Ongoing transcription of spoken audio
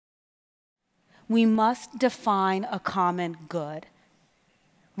We must define a common good.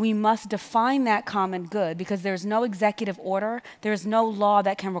 We must define that common good because there's no executive order, there's no law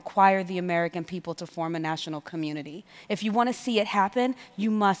that can require the American people to form a national community. If you want to see it happen, you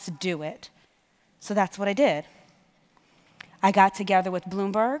must do it. So that's what I did. I got together with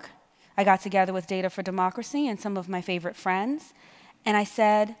Bloomberg, I got together with Data for Democracy and some of my favorite friends, and I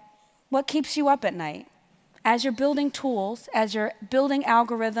said, what keeps you up at night? As you're building tools, as you're building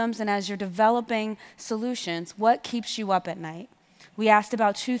algorithms, and as you're developing solutions, what keeps you up at night? We asked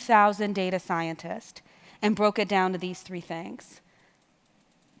about 2,000 data scientists and broke it down to these three things.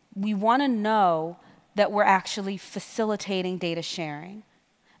 We want to know that we're actually facilitating data sharing.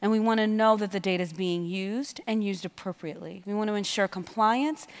 And we want to know that the data is being used and used appropriately. We want to ensure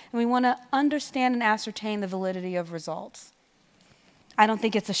compliance, and we want to understand and ascertain the validity of results. I don't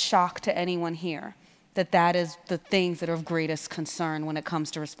think it's a shock to anyone here that that is the things that are of greatest concern when it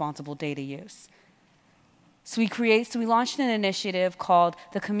comes to responsible data use. So we launched an initiative called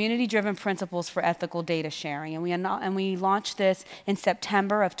the Community-Driven Principles for Ethical Data Sharing, and we launched this in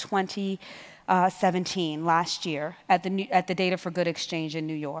September of 2017, last year, at the Data for Good Exchange in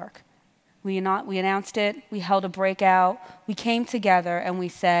New York. We announced it, we held a breakout, we came together and we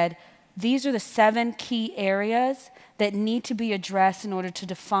said, these are the 7 key areas that need to be addressed in order to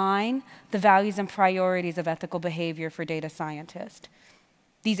define the values and priorities of ethical behavior for data scientists.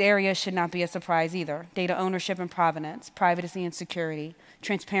 These areas should not be a surprise either. Data ownership and provenance, privacy and security,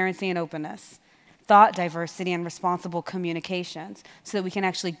 transparency and openness, thought diversity and responsible communications, so that we can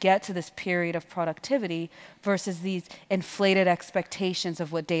actually get to this period of productivity versus these inflated expectations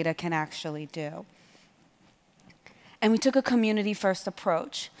of what data can actually do. And we took a community-first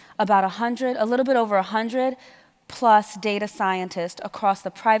approach. About a little bit over 100 plus data scientists across the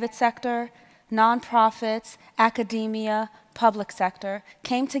private sector, nonprofits, academia, public sector,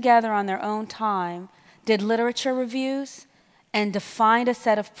 came together on their own time, did literature reviews, and defined a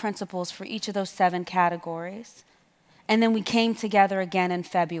set of principles for each of those 7 categories. And then we came together again in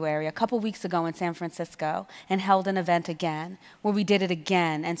February, a couple weeks ago in San Francisco, and held an event again, where we did it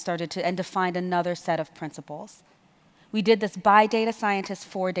again and defined another set of principles. We did this by data scientists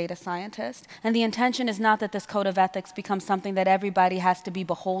for data scientists. And the intention is not that this code of ethics becomes something that everybody has to be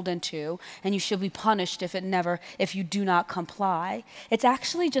beholden to, and you should be punished if you do not comply. It's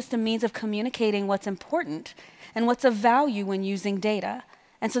actually just a means of communicating what's important and what's of value when using data.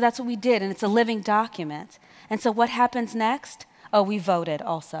 And so that's what we did, and it's a living document. And so what happens next? Oh, we voted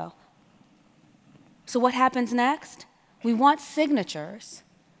also. So what happens next? We want signatures.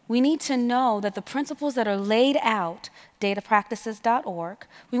 We need to know that the principles that are laid out, datapractices.org,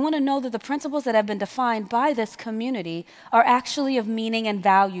 we want to know that the principles that have been defined by this community are actually of meaning and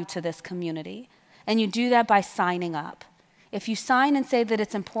value to this community. And you do that by signing up. If you sign and say that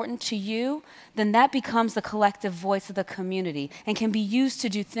it's important to you, then that becomes the collective voice of the community and can be used to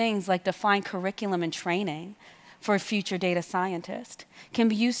do things like define curriculum and training for a future data scientist, can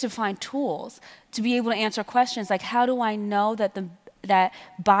be used to find tools to be able to answer questions like, how do I know that that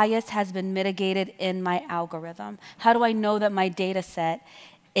bias has been mitigated in my algorithm? How do I know that my data set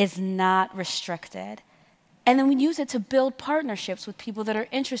is not restricted? And then we use it to build partnerships with people that are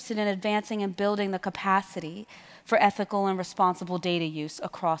interested in advancing and building the capacity for ethical and responsible data use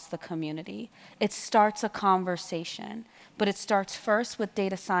across the community. It starts a conversation, but it starts first with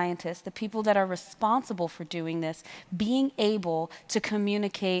data scientists, the people that are responsible for doing this, being able to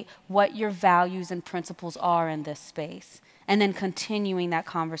communicate what your values and principles are in this space, and then continuing that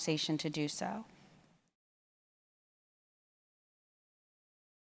conversation to do so.